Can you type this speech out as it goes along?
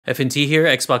FNT here,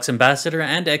 Xbox Ambassador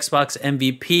and Xbox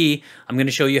MVP. I'm going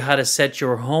to show you how to set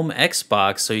your home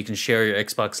Xbox so you can share your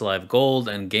Xbox Live Gold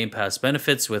and Game Pass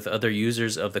benefits with other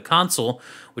users of the console.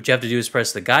 What you have to do is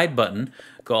press the guide button,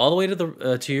 go all the way to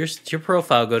the to your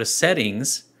profile, go to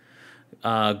Settings,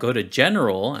 go to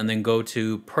General, and then go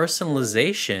to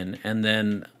Personalization, and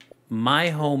then My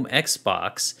Home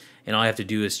Xbox. And all you have to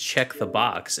do is check the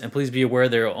box. And please be aware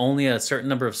there are only a certain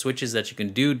number of switches that you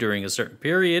can do during a certain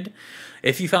period.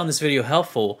 If you found this video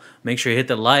helpful, make sure you hit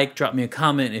the like, drop me a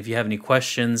comment if you have any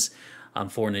questions on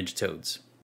 4 Ninja Toads.